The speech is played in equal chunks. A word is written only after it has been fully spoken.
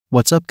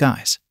What's up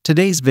guys?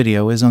 Today's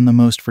video is on the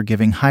most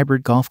forgiving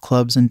hybrid golf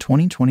clubs in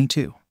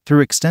 2022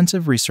 through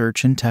extensive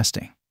research and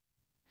testing.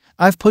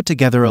 I've put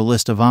together a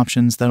list of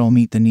options that'll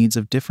meet the needs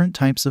of different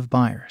types of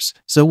buyers.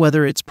 So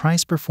whether it's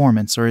price,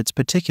 performance, or its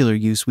particular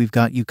use, we've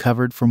got you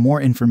covered. For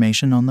more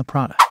information on the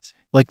product,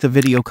 like the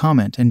video,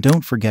 comment, and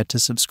don't forget to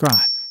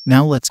subscribe.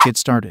 Now let's get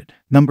started.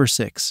 Number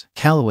 6.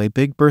 Callaway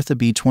Big Bertha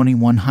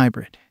B21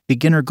 Hybrid.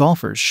 Beginner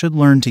golfers should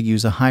learn to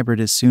use a hybrid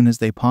as soon as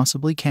they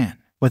possibly can,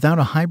 without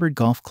a hybrid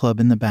golf club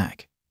in the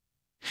bag.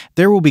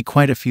 There will be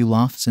quite a few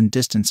lofts and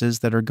distances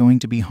that are going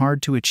to be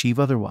hard to achieve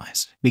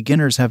otherwise.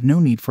 Beginners have no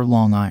need for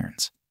long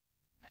irons,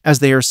 as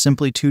they are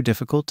simply too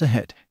difficult to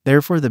hit.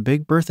 Therefore, the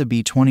Big Bertha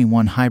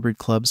B21 hybrid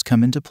clubs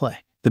come into play.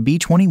 The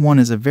B21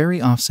 is a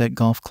very offset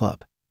golf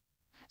club,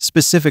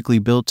 specifically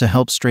built to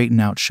help straighten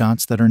out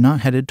shots that are not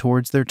headed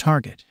towards their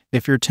target.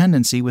 If your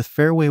tendency with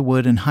fairway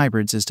wood and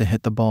hybrids is to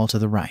hit the ball to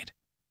the right,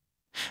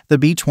 the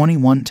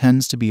B21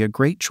 tends to be a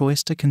great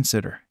choice to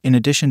consider. In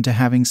addition to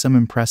having some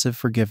impressive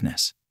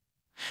forgiveness,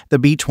 the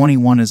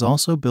B21 is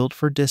also built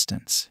for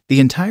distance. The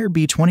entire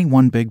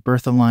B21 Big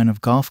Bertha line of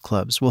golf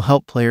clubs will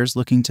help players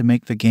looking to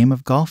make the game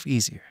of golf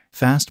easier.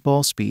 Fast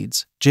ball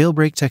speeds,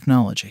 jailbreak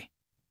technology,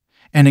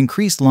 and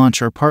increased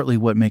launch are partly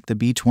what make the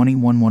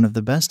B21 one of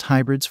the best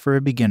hybrids for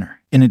a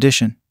beginner. In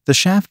addition, the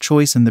shaft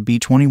choice in the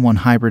B21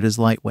 hybrid is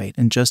lightweight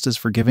and just as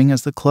forgiving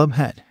as the club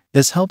head.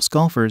 This helps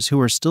golfers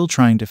who are still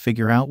trying to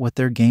figure out what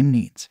their game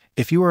needs.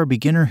 If you are a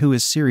beginner who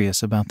is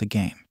serious about the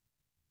game,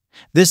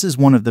 this is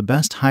one of the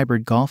best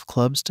hybrid golf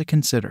clubs to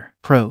consider.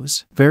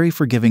 Pros: very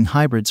forgiving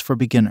hybrids for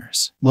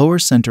beginners. Lower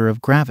center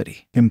of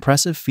gravity.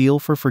 Impressive feel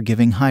for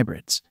forgiving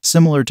hybrids,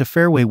 similar to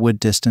fairway wood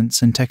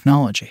distance and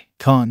technology.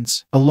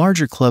 Cons: a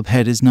larger club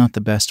head is not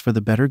the best for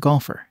the better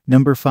golfer.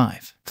 Number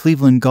 5.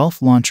 Cleveland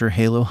Golf Launcher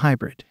Halo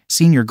Hybrid.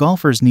 Senior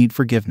golfers need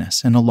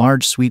forgiveness and a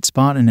large sweet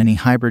spot in any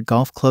hybrid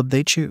golf club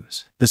they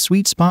choose. The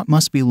sweet spot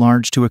must be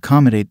large to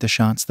accommodate the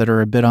shots that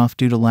are a bit off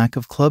due to lack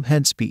of club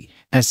head speed.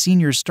 As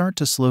seniors start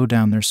to slow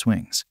down their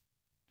swings,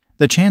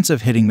 the chance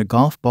of hitting the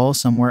golf ball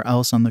somewhere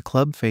else on the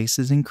club face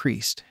is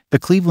increased. The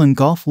Cleveland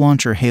Golf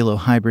Launcher Halo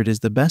Hybrid is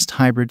the best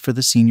hybrid for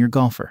the senior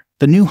golfer.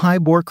 The new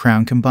high-bore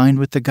crown combined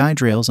with the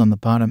guide rails on the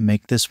bottom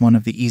make this one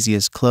of the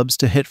easiest clubs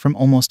to hit from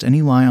almost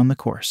any lie on the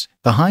course.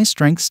 The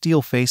high-strength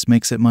steel face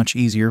makes it much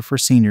easier for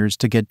seniors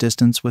to get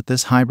distance with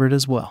this hybrid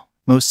as well.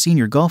 Most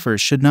senior golfers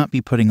should not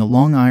be putting a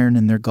long iron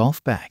in their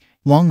golf bag.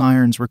 Long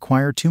irons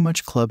require too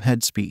much club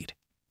head speed,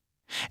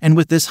 and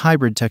with this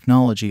hybrid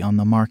technology on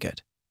the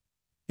market,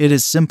 it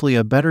is simply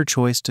a better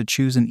choice to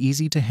choose an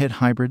easy-to-hit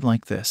hybrid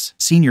like this.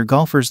 Senior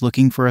golfers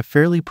looking for a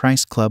fairly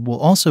priced club will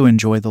also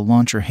enjoy the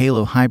Launcher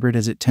Halo Hybrid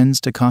as it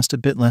tends to cost a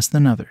bit less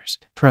than others.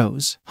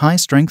 Pros: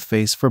 high-strength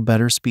face for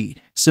better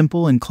speed.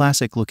 Simple and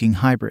classic-looking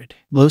hybrid.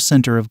 Low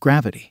center of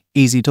gravity.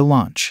 Easy to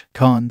launch.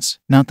 Cons: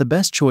 not the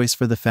best choice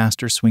for the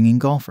faster swinging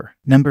golfer.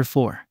 Number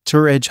 4.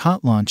 Tour Edge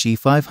Hot Launch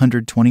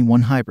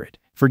E521 Hybrid.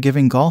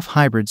 Forgiving golf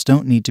hybrids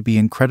don't need to be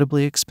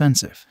incredibly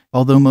expensive,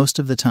 although most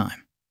of the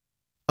time,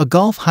 a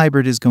golf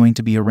hybrid is going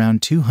to be around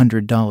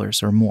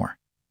 $200 or more.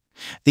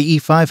 The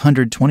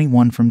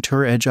E521 from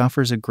Tour Edge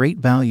offers a great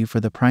value for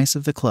the price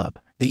of the club.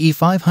 The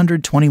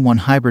E521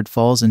 hybrid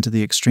falls into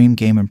the extreme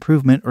game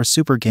improvement or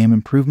super game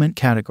improvement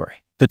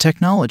category. The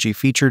technology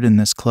featured in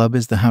this club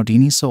is the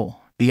Houdini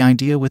sole. The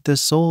idea with this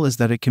sole is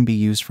that it can be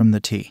used from the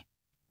tee,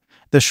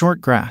 the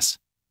short grass,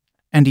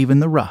 and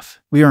even the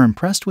rough. We are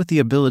impressed with the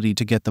ability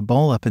to get the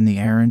ball up in the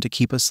air and to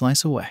keep a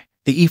slice away.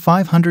 The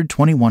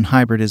E521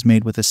 hybrid is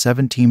made with a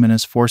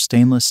 17-4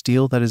 stainless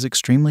steel that is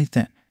extremely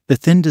thin. The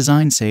thin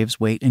design saves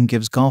weight and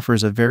gives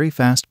golfers a very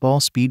fast ball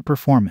speed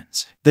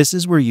performance. This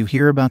is where you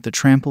hear about the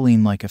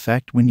trampoline-like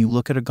effect when you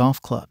look at a golf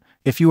club.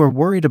 If you are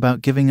worried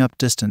about giving up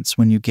distance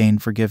when you gain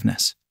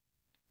forgiveness,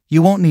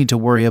 you won't need to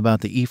worry about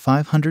the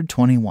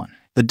E521.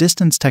 The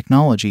distance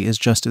technology is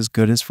just as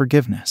good as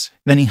forgiveness.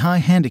 Many high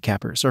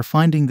handicappers are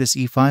finding this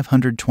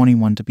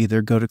E521 to be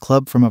their go-to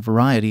club from a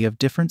variety of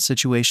different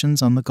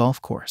situations on the golf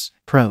course.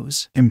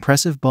 Pros: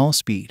 impressive ball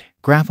speed.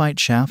 Graphite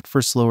shaft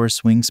for slower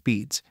swing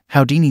speeds.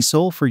 Houdini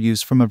sole for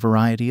use from a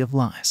variety of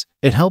lies.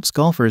 It helps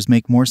golfers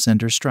make more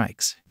center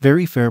strikes.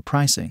 Very fair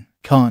pricing.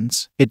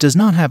 Cons: it does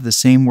not have the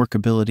same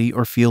workability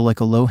or feel like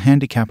a low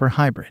handicapper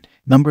hybrid.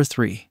 Number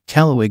 3.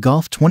 Callaway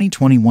Golf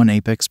 2021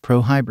 Apex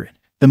Pro Hybrid.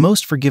 The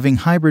most forgiving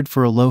hybrid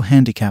for a low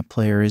handicap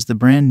player is the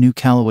brand new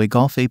Callaway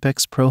Golf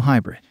Apex Pro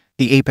Hybrid.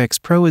 The Apex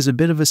Pro is a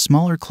bit of a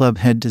smaller club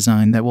head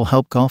design that will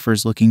help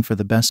golfers looking for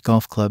the best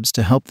golf clubs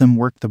to help them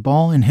work the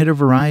ball and hit a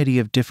variety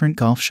of different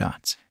golf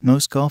shots.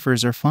 Most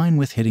golfers are fine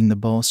with hitting the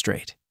ball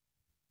straight.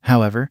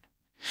 However,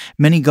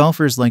 many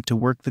golfers like to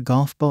work the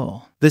golf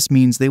ball. This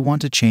means they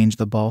want to change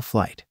the ball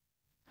flight,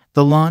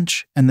 the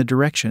launch, and the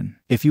direction.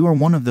 If you are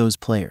one of those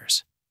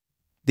players,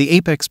 the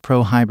Apex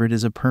Pro Hybrid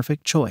is a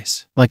perfect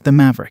choice. Like the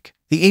Mavrik,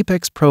 the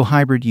Apex Pro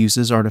Hybrid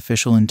uses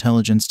artificial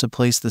intelligence to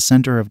place the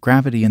center of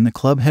gravity in the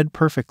club head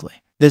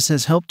perfectly. This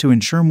has helped to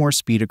ensure more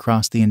speed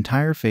across the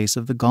entire face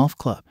of the golf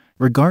club.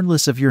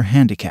 Regardless of your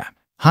handicap,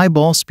 High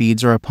ball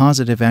speeds are a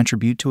positive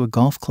attribute to a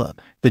golf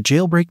club. The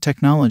jailbreak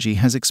technology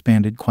has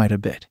expanded quite a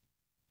bit.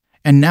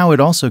 And now it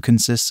also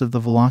consists of the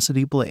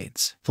velocity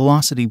blades.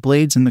 Velocity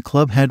blades in the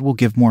club head will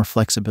give more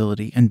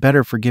flexibility and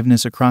better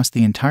forgiveness across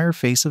the entire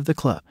face of the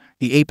club.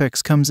 The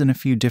Apex comes in a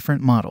few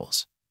different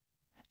models,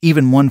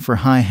 even one for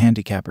high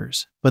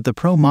handicappers, but the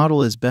Pro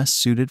model is best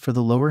suited for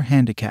the lower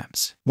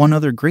handicaps. One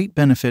other great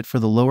benefit for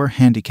the lower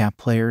handicap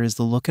player is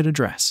the look at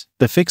address.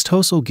 The fixed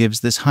hosel gives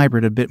this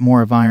hybrid a bit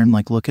more of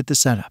iron-like look at the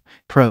setup.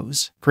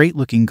 Pros: great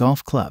looking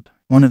golf club.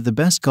 One of the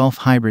best golf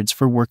hybrids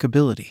for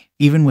workability.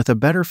 Even with a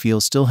better feel,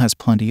 still has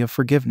plenty of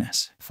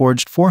forgiveness.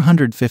 Forged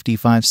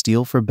 455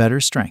 steel for better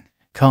strength.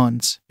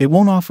 Cons: it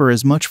won't offer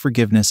as much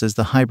forgiveness as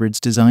the hybrids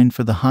designed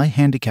for the high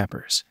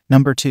handicappers.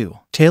 Number 2.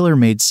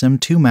 TaylorMade Sim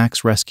 2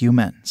 Max Rescue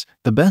Men's.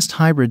 The best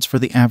hybrids for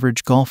the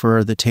average golfer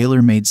are the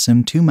TaylorMade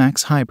Sim 2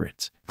 Max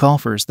hybrids.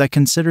 Golfers that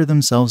consider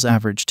themselves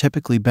average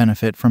typically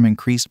benefit from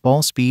increased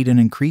ball speed and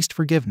increased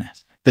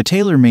forgiveness. The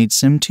TaylorMade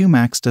Sim 2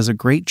 Max does a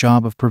great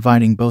job of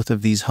providing both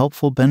of these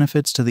helpful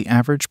benefits to the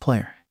average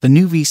player. The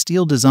new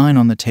V-steel design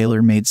on the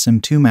TaylorMade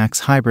Sim 2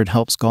 Max hybrid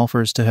helps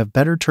golfers to have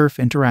better turf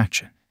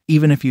interaction.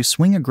 Even if you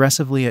swing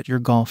aggressively at your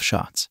golf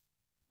shots,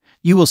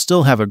 you will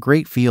still have a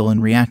great feel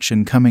and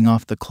reaction coming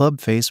off the club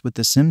face with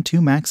the Sim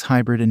 2 Max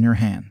hybrid in your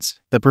hands.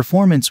 The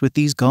performance with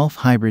these golf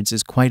hybrids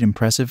is quite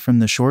impressive from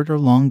the short or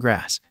long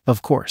grass,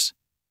 of course.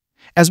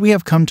 As we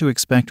have come to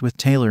expect with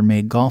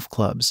TaylorMade golf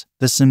clubs,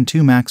 the Sim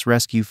 2 Max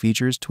Rescue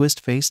features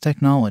twist face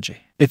technology.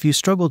 If you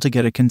struggle to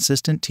get a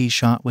consistent tee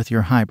shot with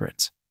your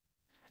hybrids,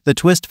 the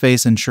twist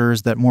face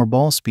ensures that more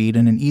ball speed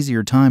and an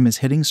easier time is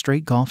hitting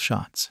straight golf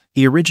shots.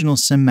 The original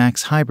Sim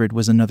Max hybrid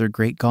was another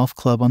great golf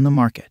club on the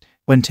market.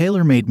 When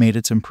TaylorMade made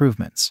its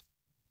improvements,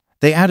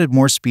 they added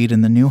more speed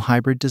in the new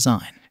hybrid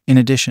design. In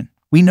addition,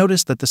 we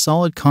noticed that the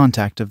solid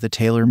contact of the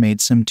TaylorMade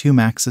Sim 2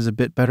 Max is a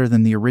bit better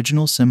than the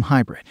original Sim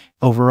hybrid.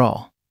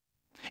 Overall,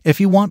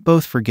 if you want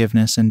both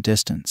forgiveness and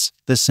distance,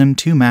 the Sim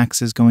 2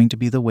 Max is going to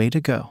be the way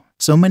to go.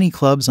 So many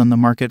clubs on the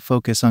market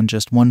focus on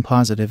just one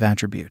positive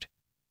attribute.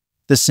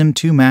 The Sim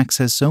 2 Max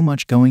has so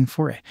much going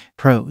for it.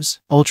 Pros: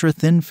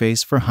 ultra-thin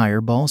face for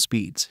higher ball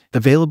speeds.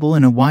 Available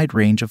in a wide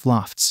range of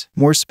lofts.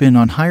 More spin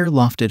on higher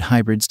lofted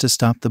hybrids to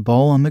stop the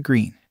ball on the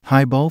green.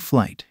 High ball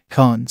flight.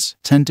 Cons: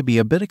 tend to be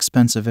a bit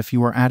expensive if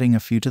you are adding a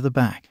few to the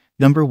bag.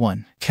 Number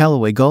 1.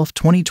 Callaway Golf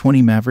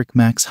 2020 Mavrik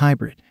Max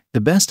Hybrid. The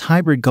best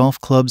hybrid golf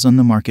clubs on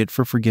the market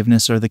for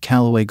forgiveness are the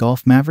Callaway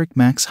Golf Mavrik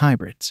Max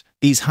hybrids.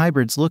 These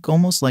hybrids look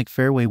almost like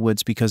fairway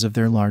woods because of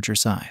their larger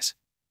size,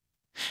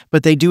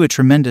 but they do a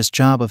tremendous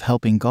job of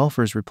helping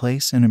golfers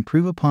replace and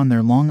improve upon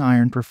their long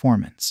iron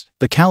performance.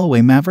 The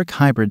Callaway Mavrik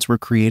hybrids were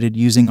created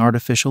using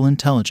artificial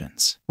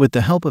intelligence. With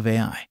the help of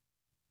AI,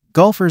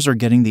 golfers are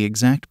getting the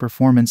exact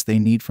performance they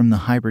need from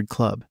the hybrid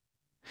club,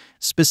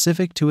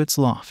 specific to its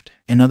loft.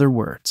 In other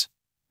words,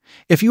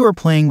 if you are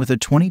playing with a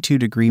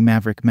 22-degree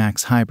Mavrik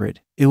Max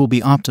hybrid, it will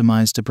be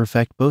optimized to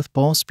perfect both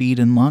ball speed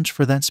and launch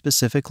for that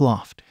specific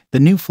loft. The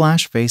new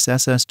Flash Face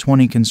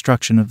SS20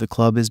 construction of the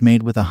club is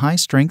made with a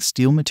high-strength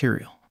steel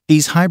material.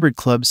 These hybrid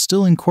clubs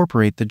still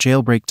incorporate the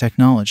jailbreak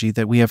technology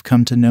that we have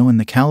come to know in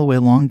the Callaway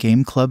Long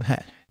Game Club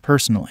head.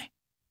 Personally,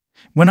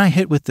 when I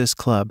hit with this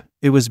club,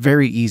 it was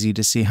very easy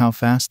to see how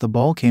fast the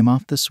ball came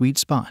off the sweet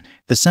spot.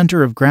 The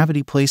center of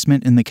gravity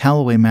placement in the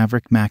Callaway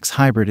Mavrik Max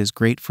hybrid is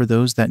great for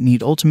those that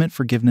need ultimate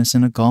forgiveness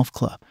in a golf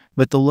club.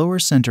 With the lower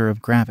center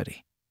of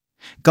gravity,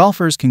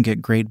 golfers can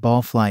get great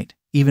ball flight,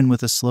 even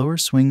with a slower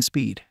swing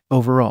speed.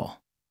 Overall,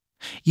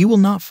 you will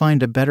not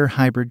find a better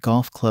hybrid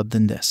golf club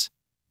than this.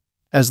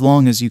 As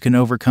long as you can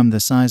overcome the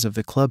size of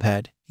the club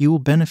head, you will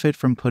benefit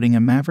from putting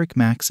a Mavrik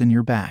Max in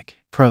your bag.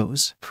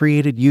 Pros: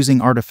 created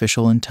using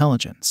artificial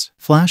intelligence.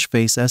 Flash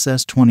Face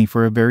SS20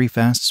 for a very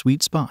fast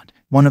sweet spot.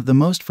 One of the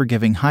most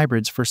forgiving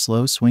hybrids for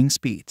slow swing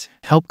speeds.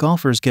 Help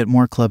golfers get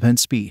more clubhead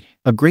speed.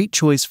 A great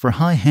choice for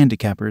high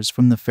handicappers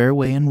from the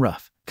fairway and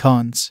rough.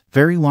 Cons: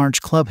 very large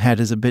club head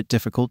is a bit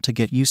difficult to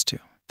get used to.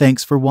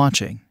 Thanks for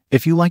watching.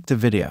 If you liked the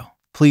video,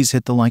 please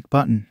hit the like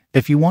button.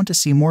 If you want to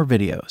see more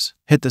videos,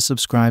 hit the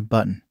subscribe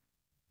button.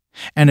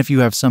 And if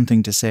you have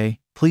something to say,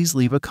 please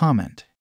leave a comment.